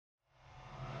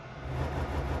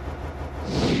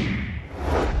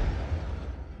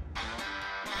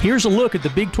Here's a look at the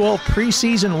Big 12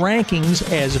 preseason rankings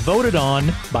as voted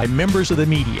on by members of the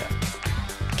media.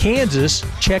 Kansas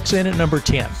checks in at number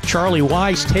 10. Charlie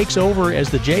Weiss takes over as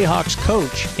the Jayhawks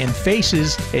coach and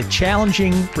faces a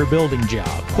challenging rebuilding job.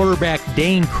 Quarterback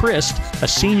Dane Christ, a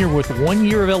senior with 1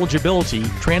 year of eligibility,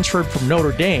 transferred from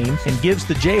Notre Dame and gives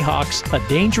the Jayhawks a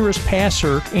dangerous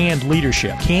passer and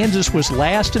leadership. Kansas was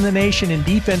last in the nation in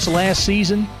defense last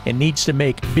season and needs to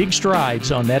make big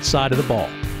strides on that side of the ball.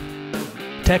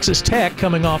 Texas Tech,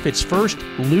 coming off its first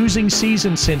losing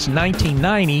season since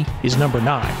 1990, is number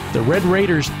 9. The Red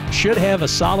Raiders should have a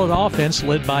solid offense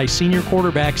led by senior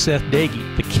quarterback Seth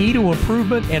Doege. The key to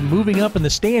improvement and moving up in the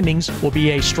standings will be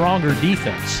a stronger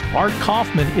defense. Art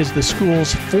Kaufman is the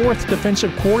school's 4th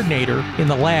defensive coordinator in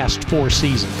the last 4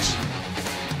 seasons.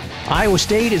 Iowa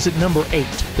State is at number 8.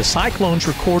 The Cyclones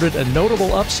recorded a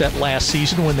notable upset last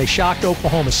season when they shocked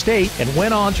Oklahoma State and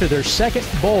went on to their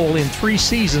 2nd bowl in 3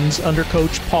 seasons under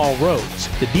Coach Paul Rhodes.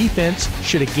 The defense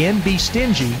should again be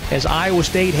stingy, as Iowa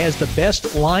State has the best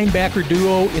linebacker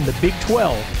duo in the Big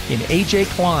 12 in A.J.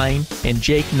 Klein and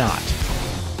Jake Knott.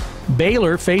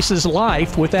 Baylor faces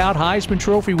life without Heisman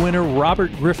Trophy winner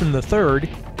Robert Griffin III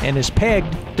and is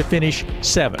pegged to finish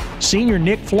 7th. Senior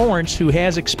Nick Florence, who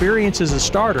has experience as a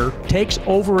starter, takes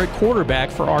over at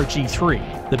quarterback for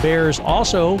RG3. The Bears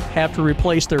also have to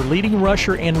replace their leading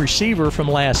rusher and receiver from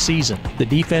last season. The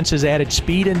defense has added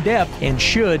speed and depth and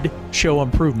should show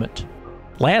improvement.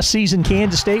 Last season,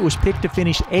 Kansas State was picked to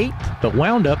finish 8th, but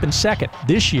wound up in 2nd.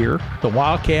 This year, the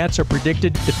Wildcats are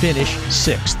predicted to finish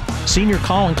 6th. Senior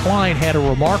Colin Klein had a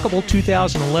remarkable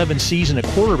 2011 season at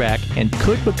quarterback and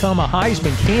could become a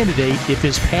Heisman candidate if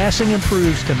his passing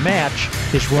improves to match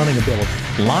his running ability.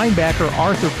 Linebacker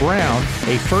Arthur Brown,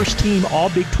 a first-team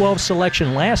All-Big 12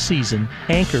 selection last season,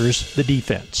 anchors the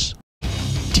defense.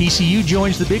 TCU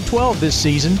joins the Big 12 this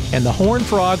season, and the Horned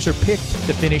Frogs are picked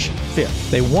to finish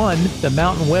 5th. They won the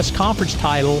Mountain West Conference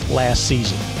title last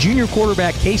season. Junior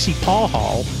quarterback Casey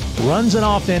Paulhall runs an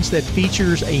offense that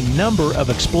features a number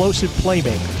of explosive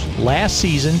playmakers. Last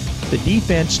season, the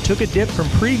defense took a dip from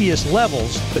previous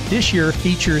levels, but this year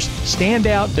features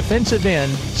standout defensive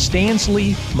end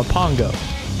Stanley Mapongo.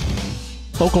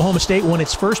 Oklahoma State won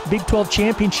its first Big 12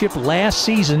 championship last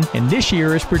season, and this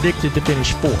year is predicted to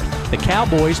finish 4th. The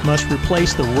Cowboys must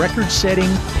replace the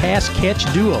record-setting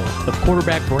pass-catch duo of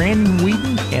quarterback Brandon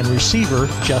Whedon and receiver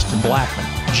Justin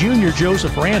Blackman. Junior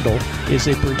Joseph Randall is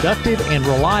a productive and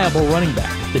reliable running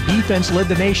back. The defense led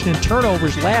the nation in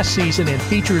turnovers last season and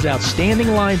features outstanding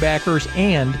linebackers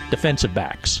and defensive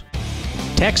backs.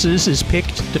 Texas is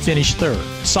picked to finish 3rd.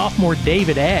 Sophomore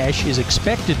David Ash is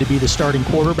expected to be the starting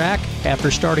quarterback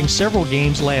after starting several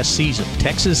games last season.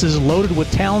 Texas is loaded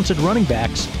with talented running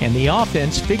backs, and the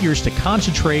offense figures to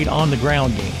concentrate on the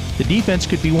ground game. The defense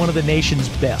could be one of the nation's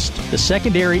best. The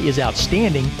secondary is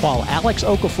outstanding, while Alex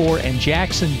Okafor and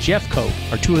Jackson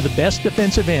Jeffcoat are 2 of the best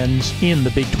defensive ends in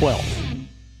the Big 12.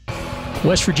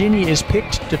 West Virginia is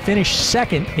picked to finish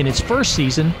 2nd in its first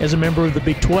season as a member of the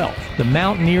Big 12. The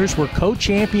Mountaineers were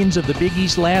co-champions of the Big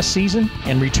East last season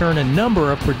and return a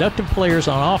number of productive players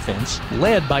on offense,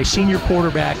 led by senior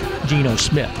quarterback Geno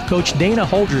Smith. Coach Dana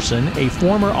Holgerson, a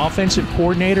former offensive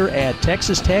coordinator at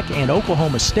Texas Tech and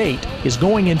Oklahoma State, is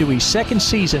going into his 2nd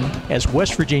season as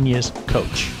West Virginia's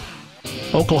coach.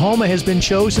 Oklahoma has been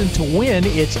chosen to win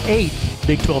its 8th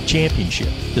Big 12 championship.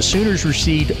 The Sooners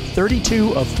received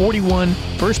 32 of 41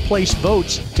 first-place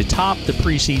votes to top the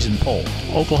preseason poll.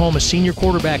 Oklahoma senior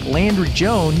quarterback Landry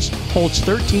Jones holds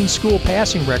 13 school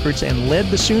passing records and led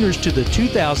the Sooners to the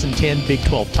 2010 Big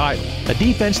 12 title. A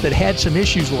defense that had some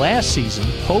issues last season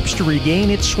hopes to regain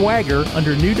its swagger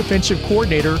under new defensive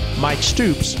coordinator Mike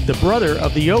Stoops, the brother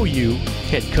of the OU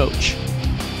head coach.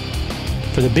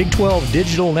 For the Big 12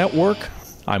 Digital Network,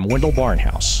 I'm Wendell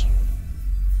Barnhouse.